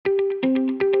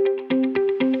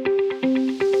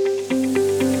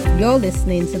You're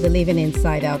listening to the Living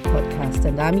Inside Out podcast,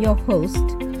 and I'm your host,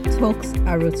 Toks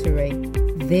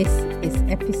Aroture. This is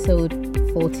episode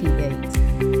 48.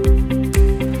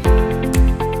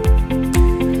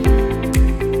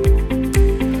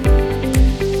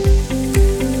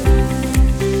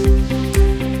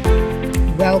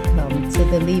 Welcome to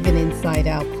the Living Inside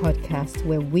Out podcast,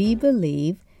 where we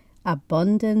believe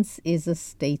abundance is a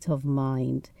state of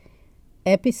mind.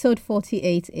 Episode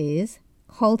 48 is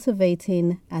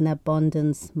Cultivating an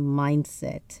Abundance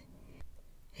Mindset.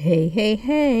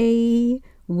 Hey,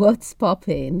 what's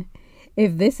poppin'?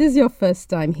 If this is your first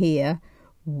time here,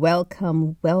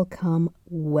 welcome,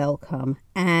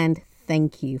 and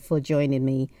thank you for joining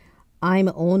me. I'm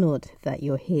honored that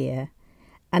you're here,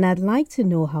 and I'd like to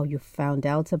know how you found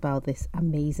out about this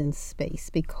amazing space,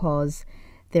 because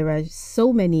there are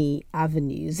so many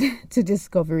avenues to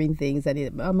discovering things,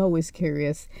 and I'm always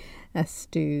curious as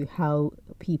to how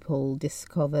people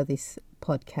discover this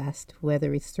podcast,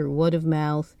 whether it's through word of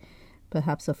mouth,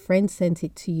 perhaps a friend sent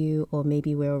it to you, or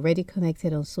maybe we're already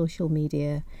connected on social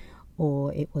media,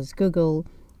 or it was Google.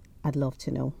 I'd love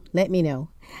to know. Let me know.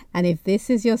 And if this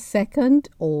is your second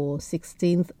or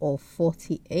 16th or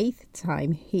 48th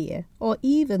time here, or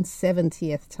even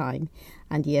 70th time,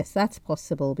 and yes, that's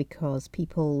possible because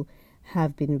people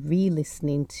have been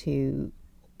re-listening to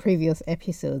previous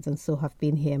episodes and so have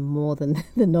been here more than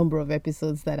the number of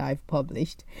episodes that I've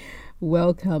published.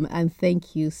 Welcome, and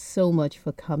thank you so much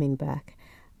for coming back.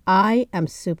 I am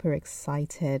super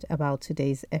excited about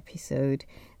today's episode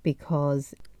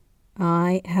because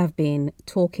I have been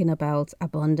talking about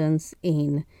abundance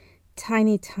in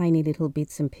tiny little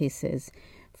bits and pieces.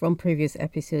 From previous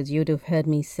episodes, you'd have heard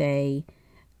me say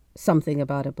something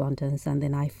about abundance, and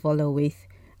then I follow with,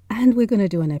 and we're going to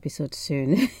do an episode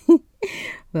soon.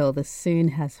 Well, the soon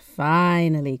has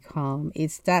finally come.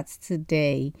 It starts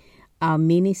today, our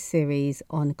mini series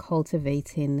on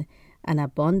cultivating an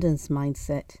abundance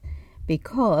mindset,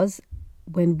 because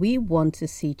when we want to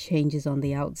see changes on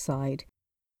the outside,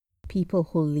 people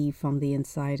who live from the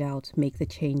inside out make the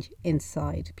change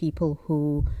inside. People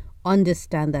who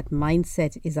understand that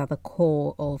mindset is at the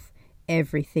core of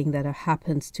everything that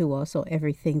happens to us or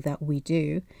everything that we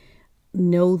do,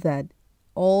 know that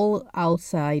all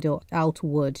outside or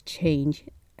outward change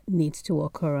needs to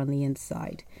occur on the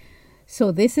inside.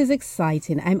 So this is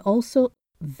exciting. I'm also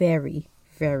very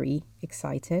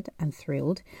excited and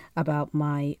thrilled about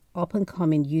my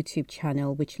up-and-coming YouTube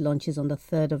channel, which launches on the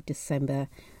 3rd of December.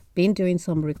 Been doing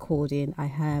some recording. I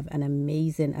have an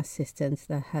amazing assistant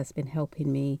that has been helping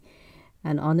me.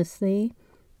 And honestly,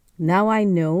 now I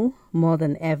know more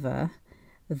than ever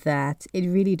that it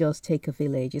really does take a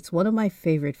village. It's one of my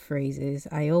favorite phrases.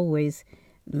 I always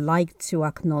like to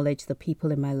acknowledge the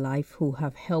people in my life who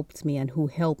have helped me and who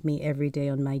help me every day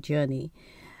on my journey.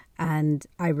 And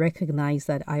I recognize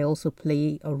that I also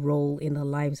play a role in the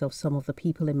lives of some of the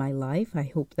people in my life.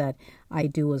 I hope that I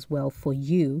do as well for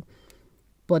you.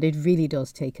 But it really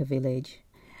does take a village.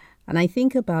 And I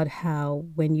think about how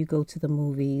when you go to the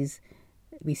movies,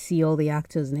 we see all the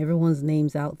actors and everyone's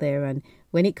names out there. And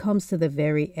when it comes to the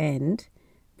very end,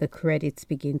 the credits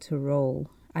begin to roll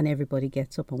and everybody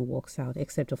gets up and walks out.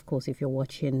 Except, of course, if you're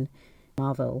watching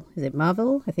Marvel. Is it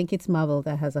Marvel? I think it's Marvel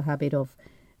that has a habit of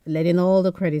letting all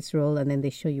the credits roll and then they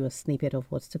show you a snippet of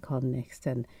what's to come next.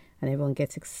 And everyone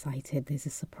gets excited. There's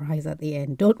a surprise at the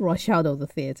end. Don't rush out of the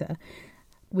theater.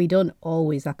 We don't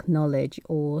always acknowledge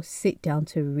or sit down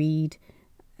to read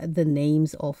the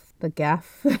names of the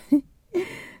gaff,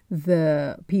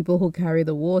 the people who carry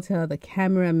the water, the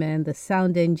cameraman, the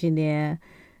sound engineer,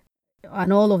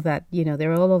 and all of that. You know,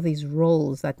 there are all of these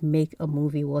roles that make a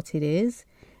movie what it is.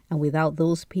 And without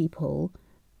those people,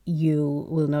 you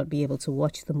will not be able to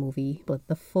watch the movie. But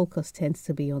the focus tends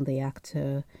to be on the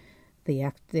actor, the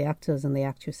actors and the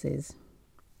actresses.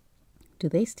 Do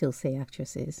they still say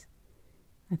actresses?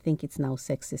 I think it's now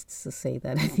sexist to say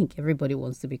that. I think everybody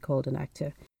wants to be called an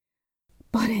actor.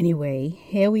 But anyway,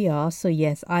 here we are. So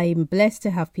yes, I'm blessed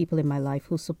to have people in my life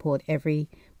who support every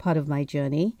part of my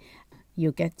journey.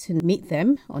 You'll get to meet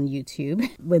them on YouTube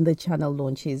when the channel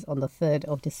launches on the 3rd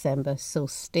of December. So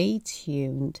stay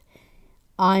tuned.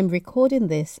 I'm recording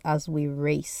this as we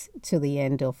race to the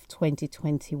end of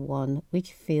 2021,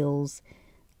 which feels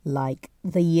like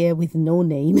the year with no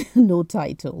name, no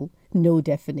title, no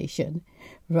definition,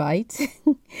 right?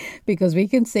 Because we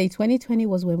can say 2020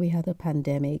 was when we had a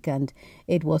pandemic and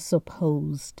it was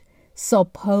supposed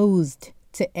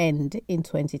to end in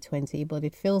 2020, but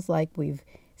it feels like we've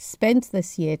spent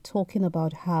this year talking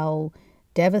about how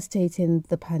devastating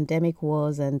the pandemic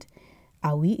was and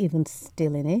Are we even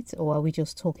still in it, or are we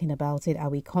just talking about it? Are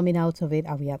we coming out of it?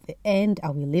 Are we at the end?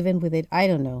 Are we living with it? I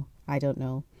don't know. I don't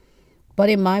know. But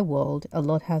in my world, a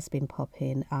lot has been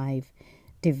popping. I've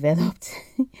developed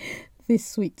this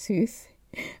sweet tooth,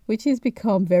 which has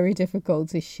become very difficult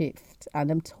to shift.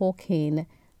 And I'm talking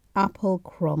apple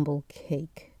crumble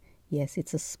cake. Yes,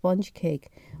 it's a sponge cake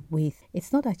with,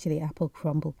 it's not actually apple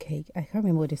crumble cake. I can't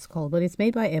remember what it's called, but it's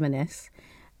made by M&S.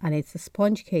 And it's a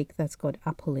sponge cake that's got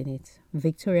apple in it.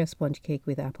 Victoria sponge cake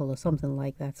with apple or something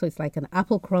like that. So it's like an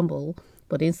apple crumble,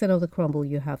 but instead of the crumble,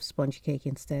 you have sponge cake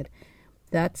instead.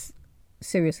 That's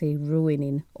seriously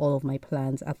ruining all of my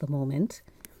plans at the moment.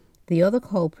 The other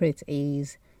culprit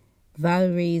is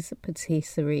Valerie's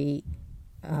Patisserie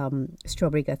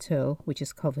strawberry gâteau, which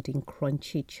is covered in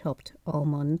crunchy chopped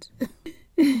almond.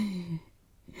 And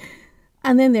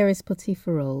then there is Petit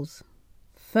Rolls.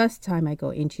 First time I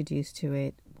got introduced to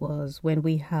it was when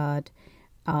we had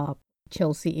our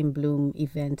Chelsea in Bloom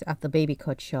event at the Baby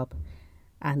Cut shop,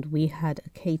 and we had a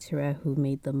caterer who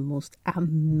made the most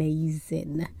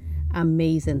amazing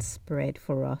spread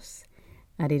for us,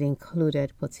 and it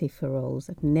included Petit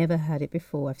Rolls. I've never had it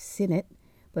before. I've seen it,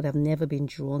 but I've never been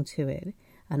drawn to it.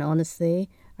 And honestly,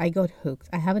 I got hooked.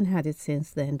 I haven't had it since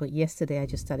then, but yesterday I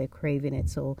just started craving it.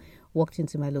 So walked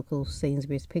into my local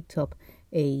Sainsbury's, picked up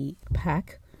a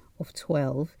pack of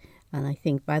 12, and I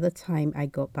think by the time I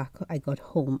got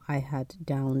home, I had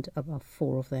downed about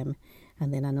 4 of them,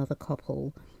 and then another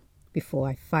couple before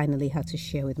I finally had to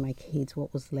share with my kids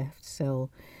what was left. So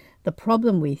the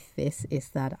problem with this is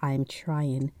that I'm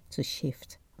trying to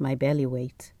shift my belly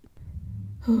weight.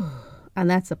 And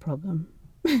that's a problem.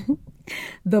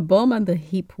 The bum and the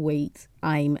hip weight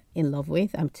I'm in love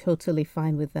with. I'm totally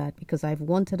fine with that because I've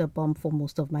wanted a bum for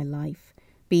most of my life.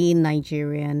 Being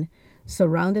Nigerian,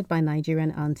 surrounded by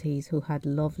Nigerian aunties who had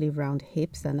lovely round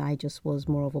hips, and I just was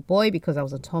more of a boy because I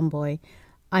was a tomboy.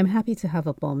 I'm happy to have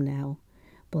a bum now.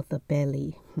 But the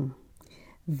belly,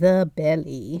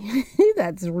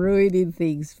 that's ruining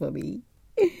things for me.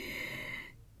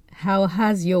 How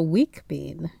has your week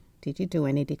been? Did you do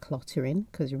any decluttering?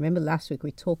 Because remember last week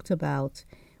we talked about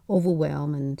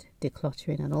overwhelm and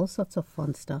decluttering and all sorts of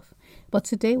fun stuff. But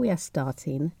today we are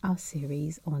starting our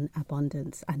series on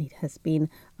abundance, and it has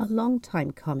been a long time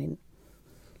coming.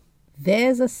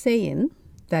 There's a saying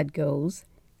that goes,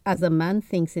 as a man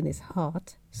thinks in his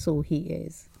heart, so he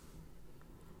is.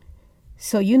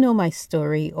 So you know my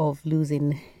story of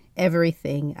losing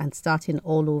everything and starting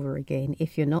all over again.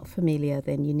 If you're not familiar,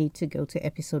 then you need to go to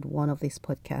episode 1 of this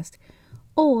podcast,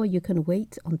 or you can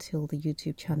wait until the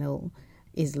YouTube channel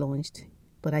is launched.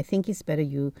 But I think it's better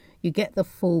you get the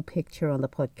full picture on the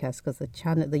podcast, because the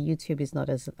YouTube is not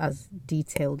as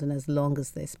detailed and as long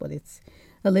as this, but it's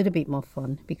a little bit more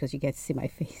fun because you get to see my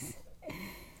face.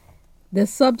 The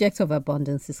subject of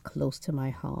abundance is close to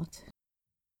my heart.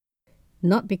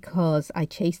 Not because I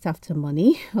chased after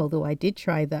money, although I did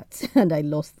try that and I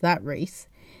lost that race,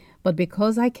 but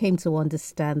because I came to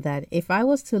understand that if I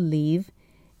was to live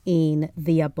in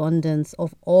the abundance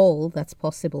of all that's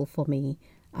possible for me,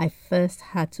 I first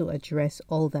had to address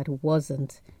all that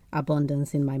wasn't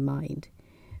abundance in my mind.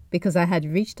 Because I had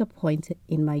reached a point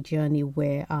in my journey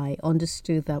where I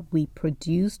understood that we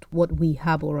produced what we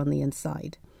harbor on the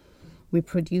inside. We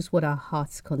produce what our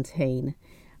hearts contain.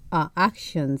 Our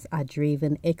actions are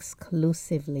driven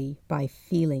exclusively by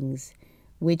feelings,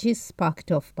 which is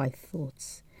sparked off by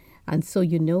thoughts. And so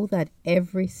you know that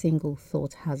every single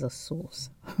thought has a source,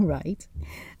 right?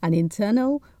 An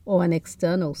internal or an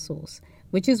external source,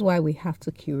 which is why we have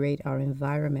to curate our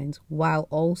environment while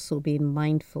also being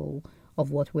mindful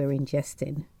of what we're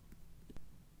ingesting.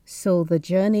 So the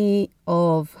journey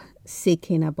of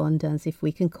seeking abundance, if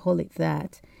we can call it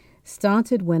that,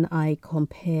 started when I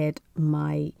compared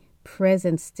my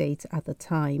present state at the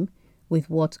time with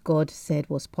what God said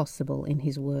was possible in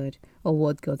His Word, or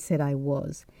what God said I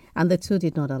was, and the two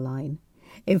did not align.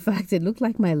 In fact, it looked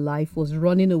like my life was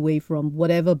running away from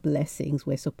whatever blessings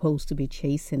were supposed to be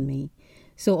chasing me.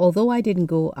 So although I didn't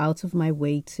go out of my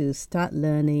way to start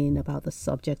learning about the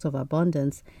subject of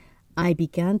abundance, I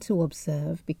began to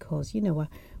observe, because,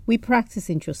 we practice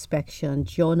introspection,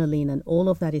 journaling, and all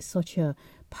of that is such a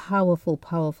powerful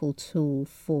tool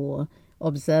for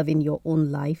observing your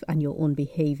own life and your own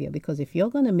behavior. Because if you're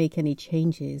going to make any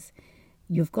changes,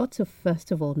 you've got to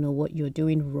first of all know what you're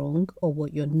doing wrong or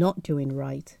what you're not doing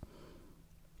right.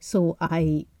 So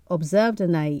I observed,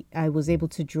 and I was able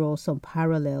to draw some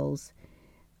parallels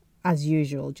as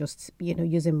usual, just,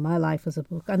 using my life as a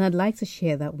book. And I'd like to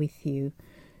share that with you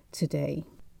today.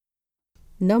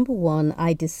 Number 1,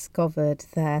 I discovered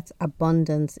that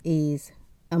abundance is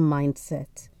a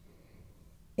mindset.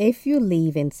 If you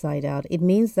live inside out, it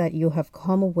means that you have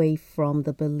come away from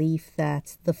the belief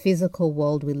that the physical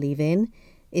world we live in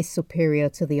is superior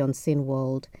to the unseen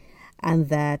world, and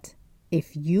that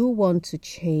if you want to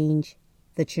change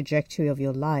the trajectory of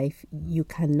your life, you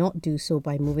cannot do so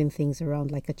by moving things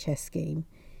around like a chess game.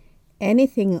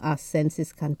 Anything our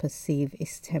senses can perceive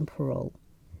is temporal.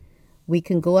 We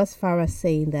can go as far as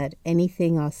saying that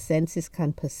anything our senses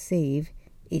can perceive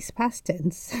is past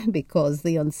tense, because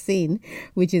the unseen,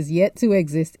 which is yet to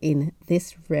exist in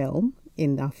this realm,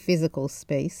 in our physical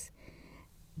space,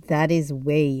 that is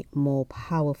way more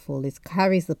powerful. It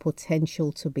carries the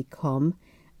potential to become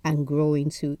and grow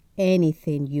into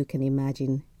anything you can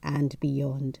imagine and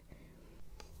beyond.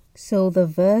 So the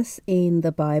verse in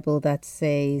the Bible that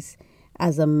says,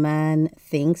 as a man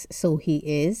thinks, so he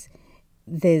is,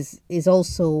 is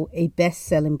also a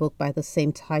best-selling book by the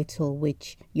same title,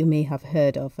 which you may have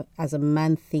heard of, As a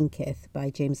Man Thinketh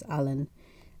by James Allen.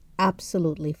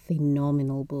 Absolutely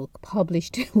phenomenal book,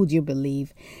 published, would you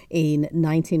believe, in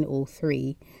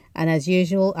 1903. And as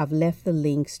usual, I've left the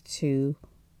links to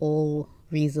all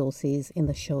resources in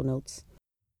the show notes.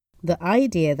 The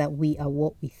idea that we are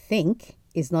what we think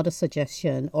is not a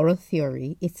suggestion or a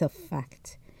theory, it's a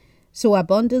fact. So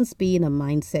abundance being a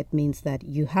mindset means that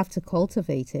you have to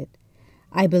cultivate it.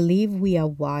 I believe we are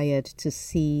wired to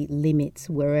see limits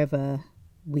wherever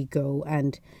we go,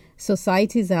 and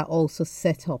societies are also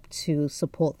set up to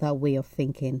support that way of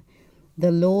thinking.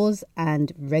 The laws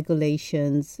and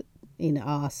regulations in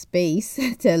our space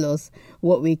tell us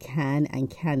what we can and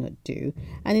cannot do,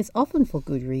 and it's often for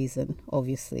good reason,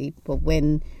 obviously. But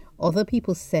when other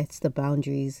people set the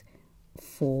boundaries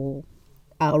for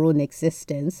our own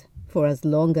existence, for as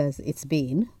long as it's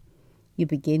been, you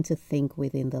begin to think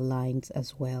within the lines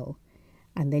as well.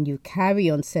 And then you carry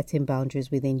on setting boundaries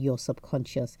within your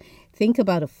subconscious. Think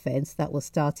about a fence that was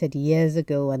started years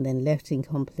ago and then left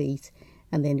incomplete.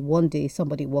 And then one day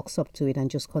somebody walks up to it and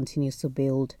just continues to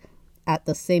build at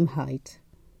the same height.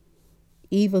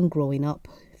 Even growing up,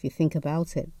 if you think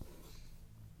about it.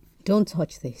 Don't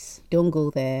touch this. Don't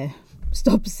go there.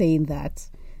 Stop saying that.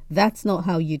 That's not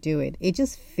how you do it. It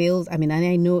just feels, and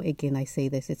I know, again, I say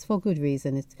this, it's for good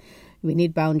reason. We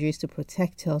need boundaries to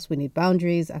protect us. We need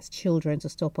boundaries as children to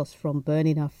stop us from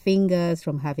burning our fingers,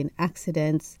 from having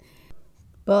accidents.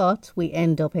 But we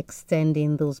end up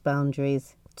extending those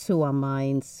boundaries to our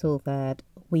minds so that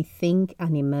we think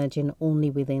and imagine only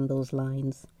within those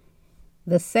lines.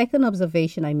 The second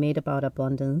observation I made about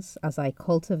abundance as I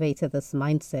cultivated this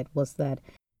mindset was that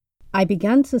I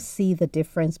began to see the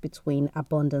difference between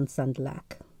abundance and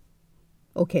lack.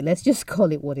 Okay, let's just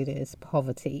call it what it is,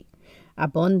 poverty.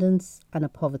 Abundance and a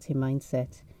poverty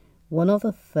mindset. One of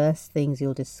the first things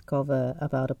you'll discover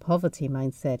about a poverty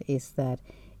mindset is that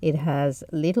it has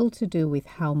little to do with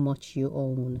how much you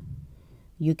own.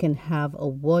 You can have a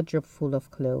wardrobe full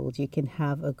of clothes. You can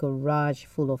have a garage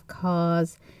full of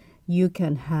cars. You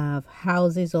can have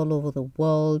houses all over the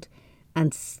world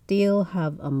and still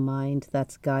have a mind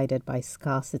that's guided by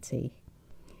scarcity.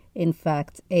 In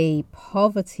fact, a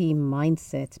poverty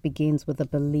mindset begins with the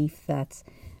belief that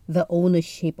the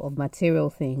ownership of material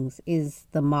things is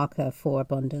the marker for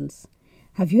abundance.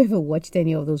 Have you ever watched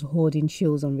any of those hoarding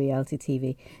shows on reality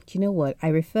TV? Do you know what? I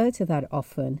refer to that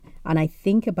often, and I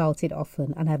think about it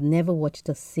often, and I've never watched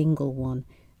a single one,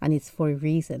 and it's for a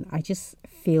reason. I just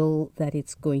feel that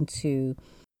it's going to...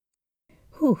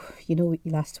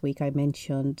 last week I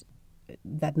mentioned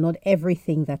that not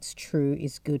everything that's true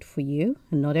is good for you,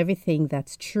 and not everything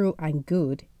that's true and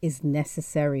good is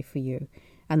necessary for you.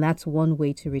 And that's one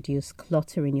way to reduce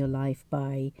clutter in your life,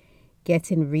 by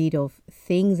getting rid of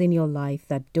things in your life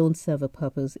that don't serve a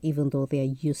purpose, even though they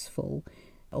are useful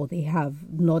or they have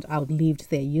not outlived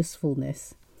their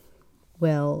usefulness.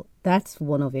 Well, that's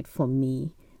one of it for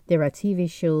me. There are TV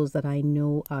shows that I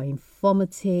know are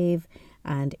informative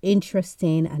and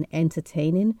interesting and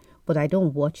entertaining, but I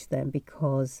don't watch them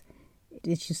because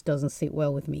it just doesn't sit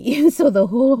well with me. So the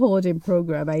whole hoarding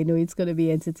program, I know it's going to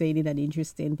be entertaining and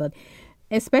interesting, but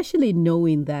especially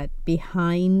knowing that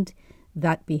behind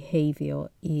that behavior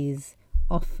is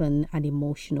often an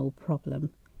emotional problem.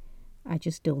 I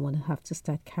just don't want to have to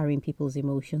start carrying people's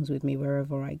emotions with me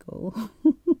wherever I go.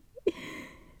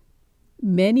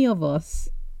 Many of us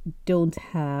don't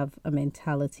have a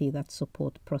mentality that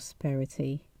supports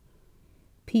prosperity.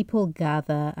 People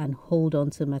gather and hold on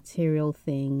to material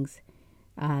things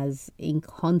as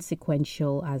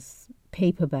inconsequential as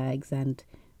paper bags and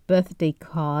birthday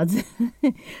cards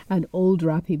and old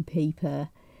wrapping paper.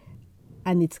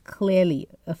 And it's clearly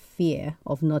a fear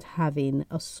of not having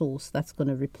a source that's going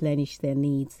to replenish their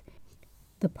needs.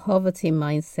 The poverty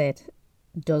mindset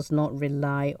does not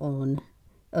rely on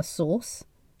a source.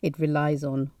 It relies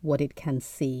on what it can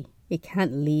see. It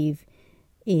can't live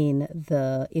in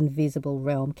the invisible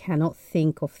realm, cannot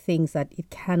think of things that it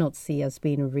cannot see as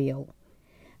being real.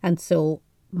 And so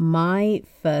my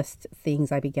first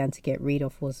things I began to get rid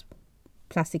of was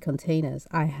plastic containers.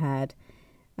 I had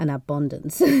an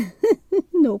abundance,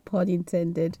 no pun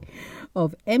intended,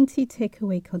 of empty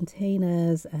takeaway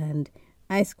containers and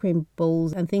ice cream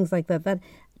bowls and things like that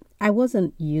I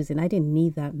wasn't using. I didn't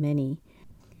need that many.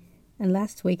 And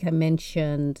last week I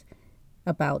mentioned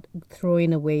about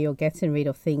throwing away or getting rid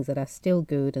of things that are still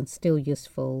good and still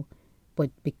useful, but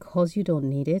because you don't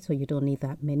need it or you don't need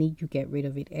that many, you get rid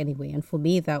of it anyway. And for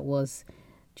me, that was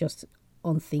just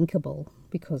unthinkable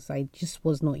because I just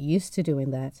was not used to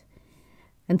doing that.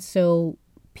 And so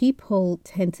people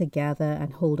tend to gather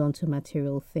and hold on to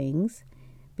material things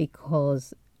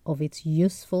because of its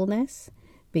usefulness,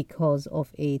 because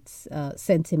of its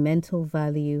sentimental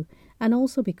value, and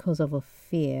also because of a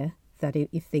fear that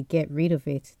if they get rid of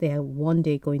it, they are one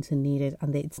day going to need it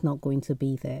and it's not going to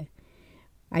be there.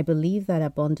 I believe that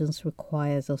abundance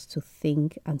requires us to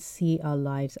think and see our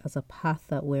lives as a path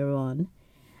that we're on,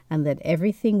 and that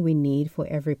everything we need for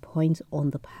every point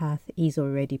on the path is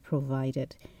already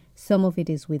provided. Some of it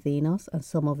is within us and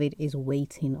some of it is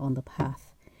waiting on the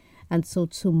path. And so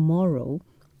tomorrow,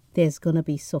 there's going to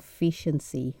be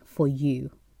sufficiency for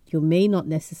you. You may not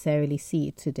necessarily see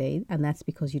it today, and that's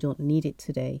because you don't need it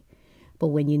today. But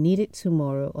when you need it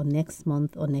tomorrow or next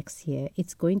month or next year,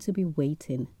 it's going to be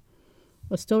waiting.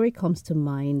 A story comes to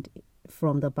mind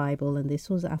from the Bible, and this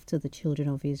was after the children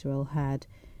of Israel had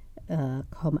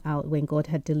come out, when God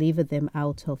had delivered them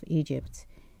out of Egypt.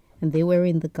 And they were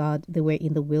in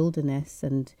the wilderness,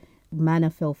 and manna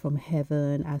fell from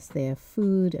heaven as their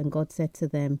food, and God said to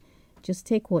them, just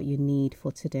take what you need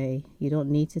for today. You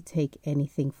don't need to take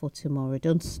anything for tomorrow.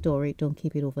 Don't store it, don't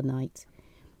keep it overnight.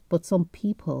 But some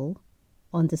people,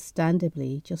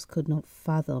 understandably, just could not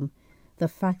fathom the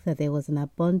fact that there was an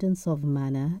abundance of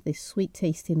manna, this sweet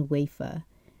tasting wafer,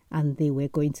 and they were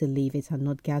going to leave it and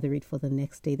not gather it for the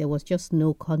next day. There was just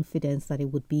no confidence that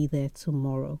it would be there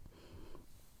tomorrow.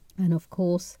 And of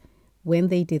course, when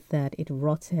they did that, it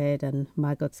rotted and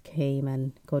maggots came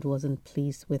and God wasn't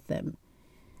pleased with them.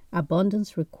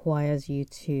 Abundance requires you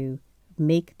to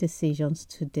make decisions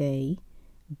today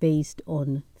based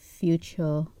on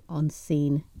future,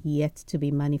 unseen, yet to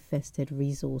be manifested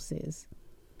resources.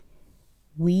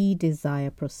 We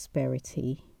desire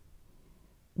prosperity.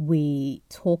 We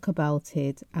talk about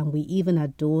it and we even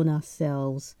adorn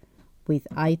ourselves with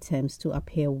items to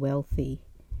appear wealthy.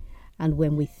 And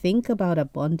when we think about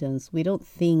abundance, we don't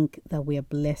think that we are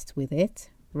blessed with it.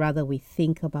 Rather, we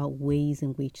think about ways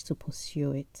in which to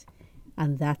pursue it.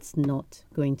 And that's not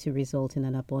going to result in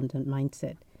an abundant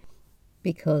mindset.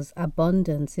 Because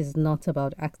abundance is not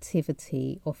about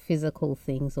activity or physical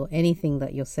things or anything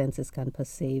that your senses can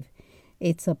perceive.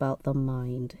 It's about the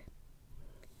mind.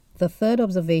 The third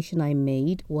observation I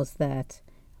made was that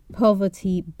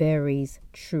poverty buries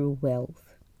true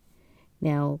wealth.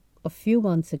 Now, a few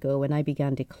months ago when I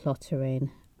began decluttering,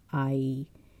 I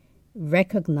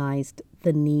recognized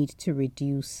the need to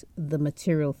reduce the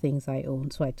material things I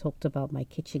own. So I talked about my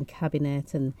kitchen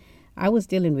cabinet and I was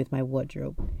dealing with my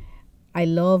wardrobe. I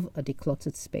love a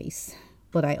decluttered space,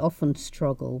 but I often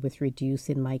struggle with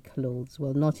reducing my clothes.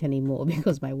 Well, not anymore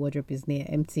because my wardrobe is near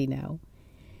empty now.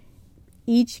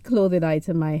 Each clothing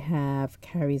item I have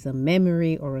carries a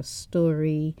memory or a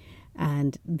story.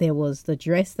 And there was the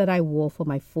dress that I wore for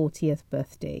my 40th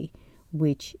birthday,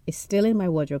 which is still in my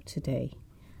wardrobe today.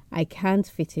 I can't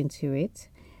fit into it.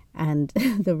 And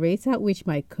the rate at which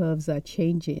my curves are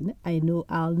changing, I know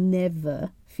I'll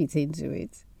never fit into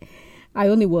it. I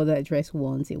only wore that dress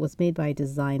once. It was made by a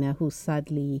designer who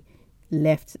sadly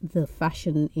left the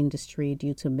fashion industry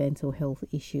due to mental health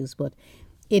issues. But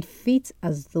it fits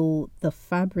as though the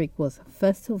fabric was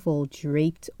first of all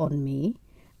draped on me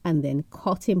and then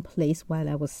cut in place while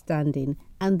I was standing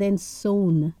and then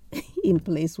sewn in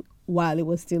place while it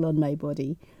was still on my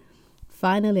body.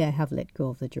 Finally, I have let go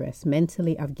of the dress.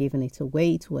 Mentally, I've given it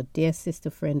away to a dear sister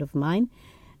friend of mine,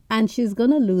 and she's going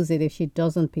to lose it if she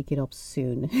doesn't pick it up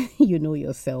soon. You know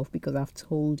yourself because I've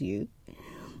told you.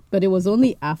 But it was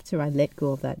only after I let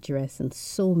go of that dress and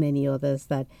so many others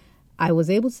that I was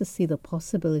able to see the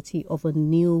possibility of a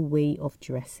new way of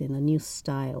dressing, a new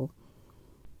style.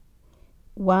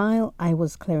 While I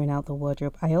was clearing out the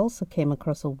wardrobe, I also came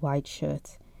across a white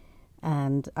shirt.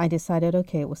 And I decided,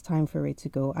 okay, it was time for it to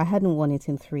go. I hadn't worn it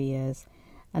in 3 years.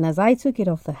 And as I took it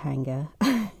off the hanger,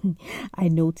 I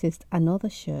noticed another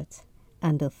shirt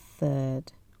and a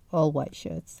third, all white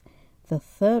shirts. the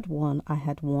third one I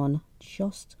had worn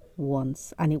just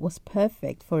once, and it was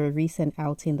perfect for a recent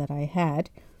outing that I had,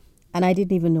 and I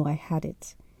didn't even know I had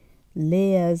it.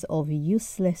 Layers of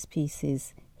useless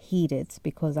pieces hid it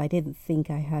because I didn't think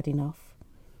I had enough.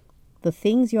 The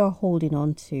things you're holding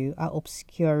on to are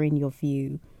obscuring your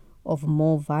view of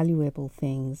more valuable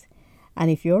things.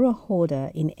 And if you're a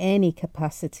hoarder in any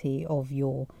capacity of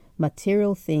your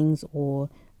material things or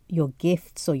your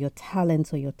gifts or your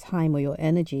talents or your time or your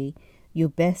energy, you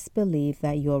best believe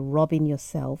that you're robbing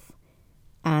yourself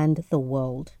and the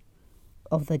world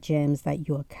of the gems that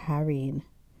you're carrying.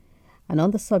 And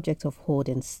on the subject of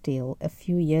hoarding still, a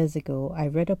few years ago, I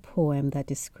read a poem that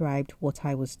described what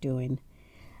I was doing.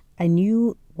 I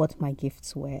knew what my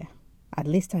gifts were. At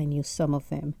least I knew some of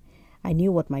them. I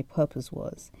knew what my purpose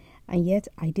was. And yet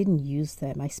I didn't use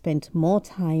them. I spent more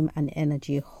time and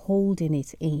energy holding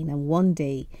it in. And one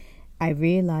day I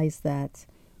realized that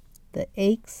the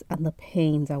aches and the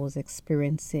pains I was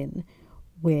experiencing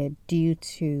were due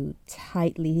to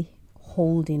tightly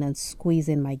holding and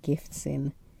squeezing my gifts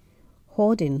in.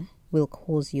 Hoarding will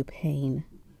cause you pain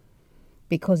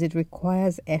because it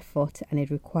requires effort and it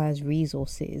requires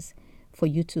resources for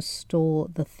you to store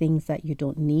the things that you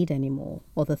don't need anymore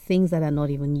or the things that are not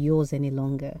even yours any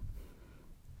longer.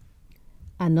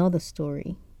 Another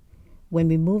story. When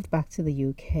we moved back to the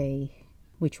UK,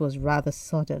 which was rather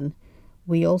sudden,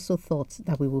 we also thought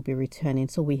that we would be returning,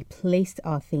 so we placed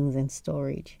our things in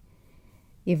storage.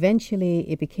 Eventually,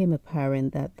 it became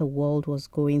apparent that the world was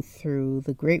going through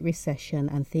the Great Recession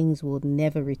and things would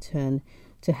never return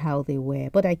to how they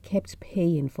were. But I kept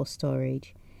paying for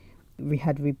storage. We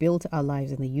had rebuilt our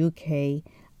lives in the UK.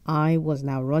 I was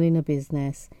now running a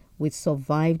business. We'd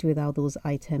survived without those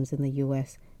items in the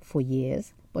US for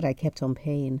years, but I kept on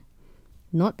paying.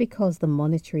 Not because the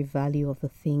monetary value of the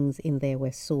things in there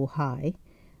were so high,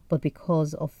 but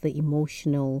because of the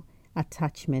emotional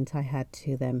attachment I had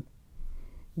to them.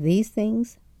 These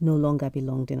things no longer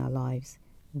belonged in our lives.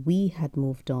 We had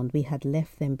moved on. We had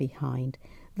left them behind.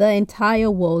 The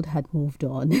entire world had moved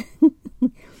on.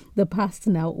 The past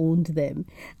now owned them,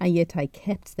 and yet I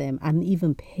kept them and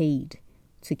even paid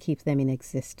to keep them in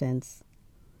existence.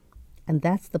 And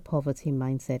that's the poverty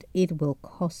mindset. It will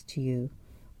cost you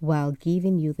while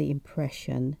giving you the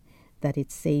impression that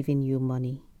it's saving you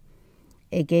money.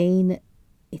 Again,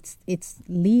 it's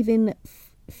living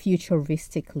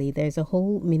futuristically. There's a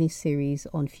whole mini series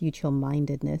on future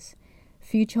mindedness.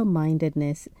 Future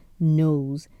mindedness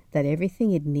knows that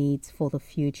everything it needs for the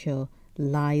future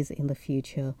lies in the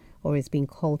future or is being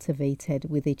cultivated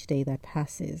with each day that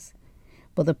passes.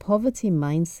 But the poverty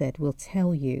mindset will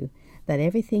tell you that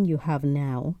everything you have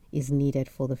now is needed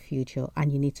for the future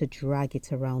and you need to drag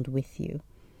it around with you.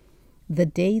 The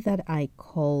day that I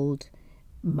called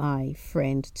my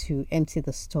friend to empty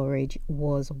the storage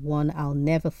was one I'll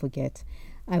never forget.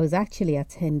 I was actually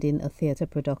attending a theatre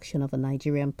production of a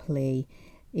Nigerian play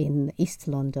in East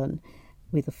London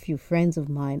with a few friends of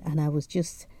mine, and I was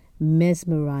just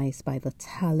mesmerized by the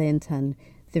talent and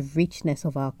the richness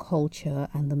of our culture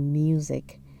and the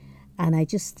music. And I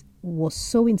just was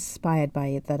so inspired by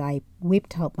it that I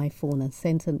whipped out my phone and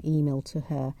sent an email to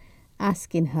her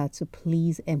asking her to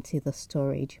please empty the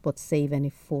storage but save any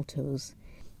photos.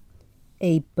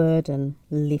 A burden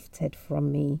lifted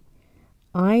from me.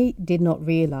 I did not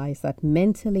realize that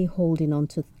mentally holding on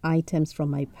to items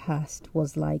from my past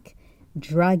was like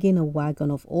dragging a wagon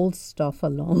of old stuff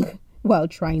along while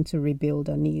trying to rebuild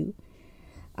anew.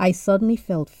 I suddenly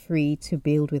felt free to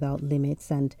build without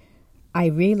limits, and I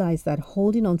realized that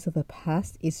holding on to the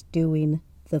past is doing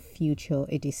the future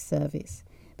a disservice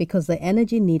because the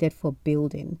energy needed for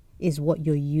building is what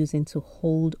you're using to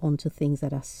hold on to things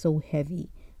that are so heavy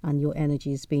and your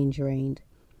energy is being drained.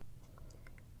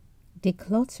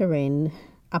 Decluttering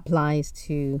applies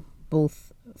to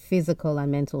both physical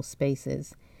and mental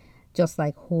spaces, just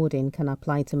like hoarding can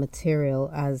apply to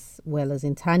material as well as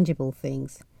intangible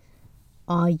things.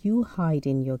 Are you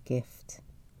hiding your gift?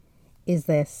 Is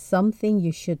there something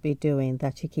you should be doing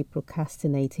that you keep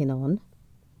procrastinating on?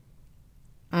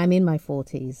 I'm in my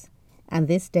 40s, and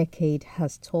this decade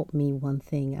has taught me one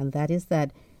thing, and that is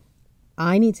that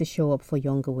I need to show up for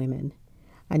younger women.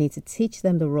 I need to teach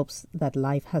them the ropes that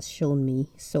life has shown me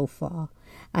so far.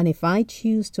 And if I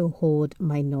choose to hoard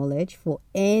my knowledge for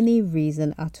any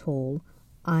reason at all,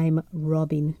 I'm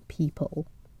robbing people.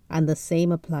 And the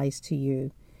same applies to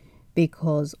you.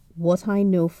 Because what I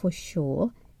know for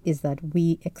sure is that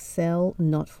we excel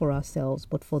not for ourselves,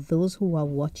 but for those who are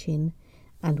watching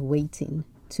and waiting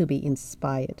to be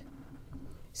inspired.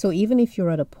 So even if you're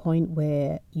at a point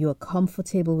where you're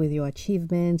comfortable with your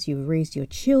achievements, you've raised your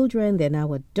children, they're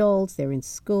now adults, they're in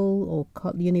school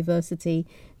or university,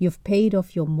 you've paid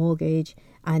off your mortgage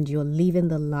and you're living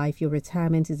the life, your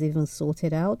retirement is even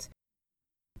sorted out,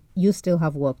 you still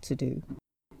have work to do.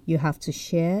 You have to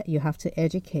share, you have to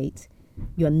educate.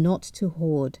 You're not to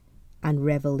hoard and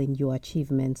revel in your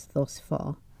achievements thus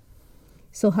far.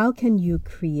 So how can you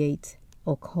create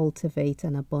or cultivate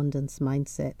an abundance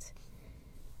mindset?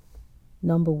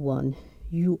 Number one,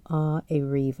 you are a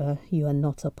river, you are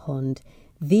not a pond.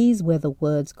 These were the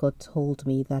words God told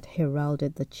me that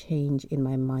heralded the change in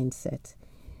my mindset.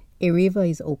 A river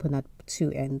is open at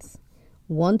two ends,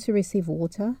 one to receive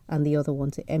water and the other one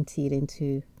to empty it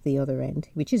into the other end,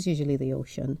 which is usually the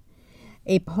ocean.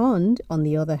 A pond, on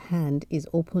the other hand, is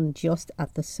open just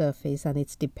at the surface and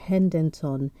it's dependent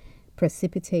on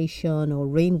precipitation or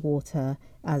rainwater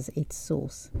as its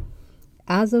source.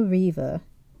 As a river,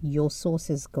 your source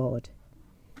is God.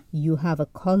 You have a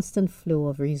constant flow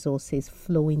of resources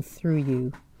flowing through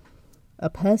you. A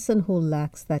person who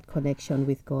lacks that connection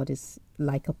with God is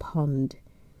like a pond,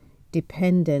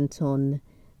 dependent on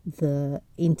the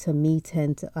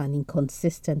intermittent and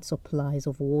inconsistent supplies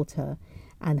of water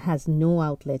and has no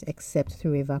outlet except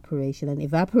through evaporation. And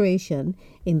evaporation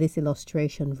in this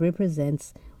illustration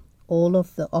represents all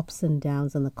of the ups and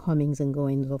downs and the comings and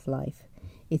goings of life.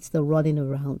 It's the running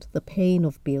around, the paying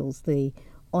of bills, the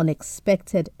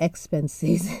unexpected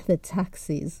expenses, the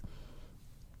taxes.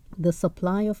 The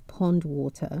supply of pond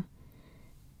water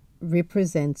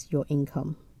represents your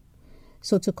income.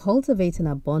 So to cultivate an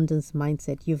abundance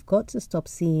mindset, you've got to stop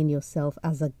seeing yourself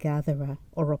as a gatherer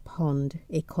or a pond,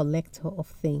 a collector of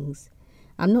things.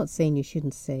 I'm not saying you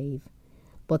shouldn't save,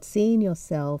 but seeing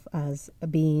yourself as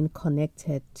being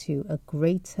connected to a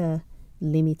greater,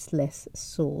 limitless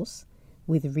source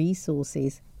with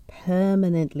resources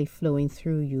permanently flowing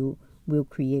through you will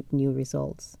create new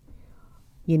results.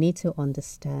 You need to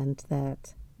understand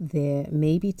that there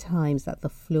may be times that the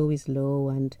flow is low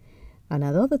and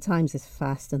at other times it's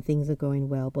fast and things are going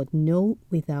well, but know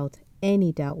without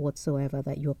any doubt whatsoever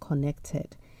that you're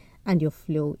connected and your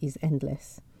flow is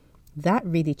endless. That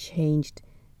really changed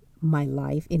my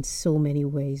life in so many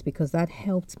ways because that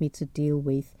helped me to deal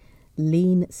with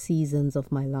lean seasons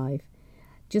of my life.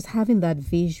 Just having that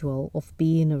visual of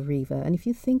being a river. And if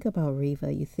you think about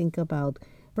river, you think about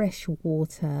fresh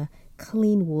water,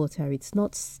 clean water. It's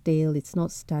not stale, it's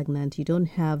not stagnant. You don't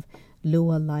have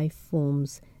lower life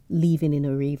forms living in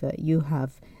a river. You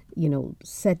have,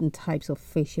 certain types of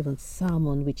fish, even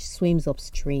salmon, which swims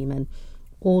upstream and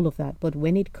all of that. But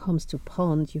when it comes to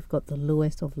ponds, you've got the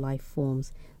lowest of life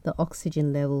forms. The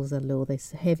oxygen levels are low.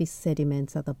 There's heavy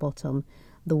sediments at the bottom.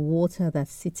 The water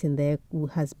that's sitting there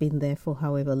has been there for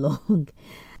however long.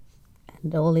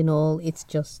 And all in all, it's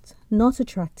just not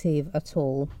attractive at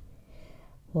all.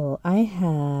 Well, I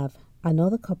have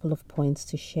another couple of points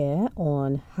to share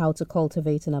on how to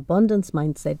cultivate an abundance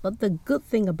mindset. But the good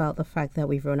thing about the fact that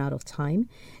we've run out of time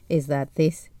is that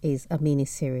this is a mini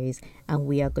series and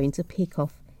we are going to pick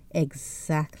off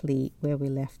exactly where we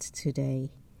left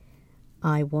today.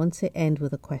 I want to end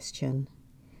with a question.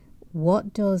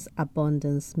 What does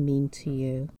abundance mean to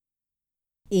you?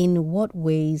 In what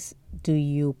ways do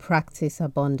you practice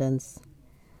abundance?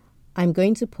 I'm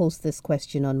going to post this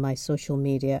question on my social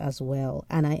media as well,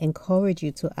 and I encourage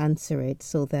you to answer it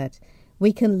so that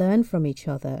we can learn from each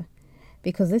other,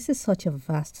 because this is such a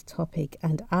vast topic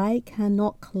and I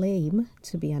cannot claim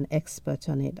to be an expert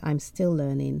on it. I'm still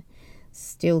learning,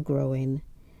 still growing.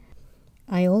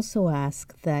 I also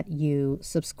ask that you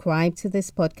subscribe to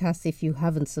this podcast if you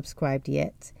haven't subscribed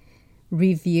yet.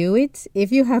 Review it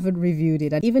if you haven't reviewed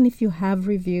it. And even if you have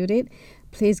reviewed it,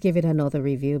 please give it another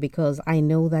review because I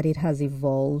know that it has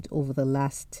evolved over the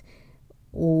last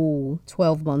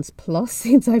 12 months plus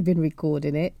since I've been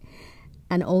recording it.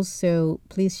 And also,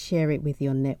 please share it with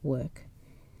your network.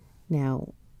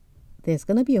 Now, there's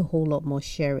going to be a whole lot more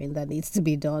sharing that needs to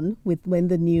be done with when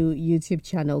the new YouTube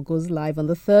channel goes live on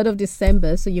the 3rd of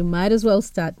December. So you might as well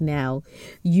start now.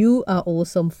 You are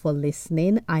awesome for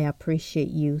listening. I appreciate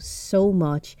you so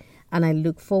much. And I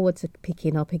look forward to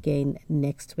picking up again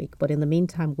next week. But in the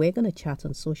meantime, we're going to chat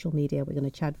on social media. We're going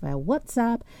to chat via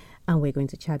WhatsApp and we're going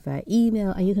to chat via email.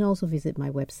 And you can also visit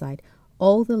my website.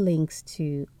 All the links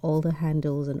to all the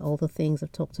handles and all the things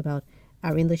I've talked about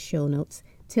are in the show notes.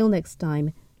 Till next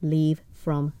time. Live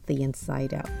from the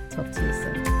inside out. Talk to you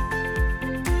soon.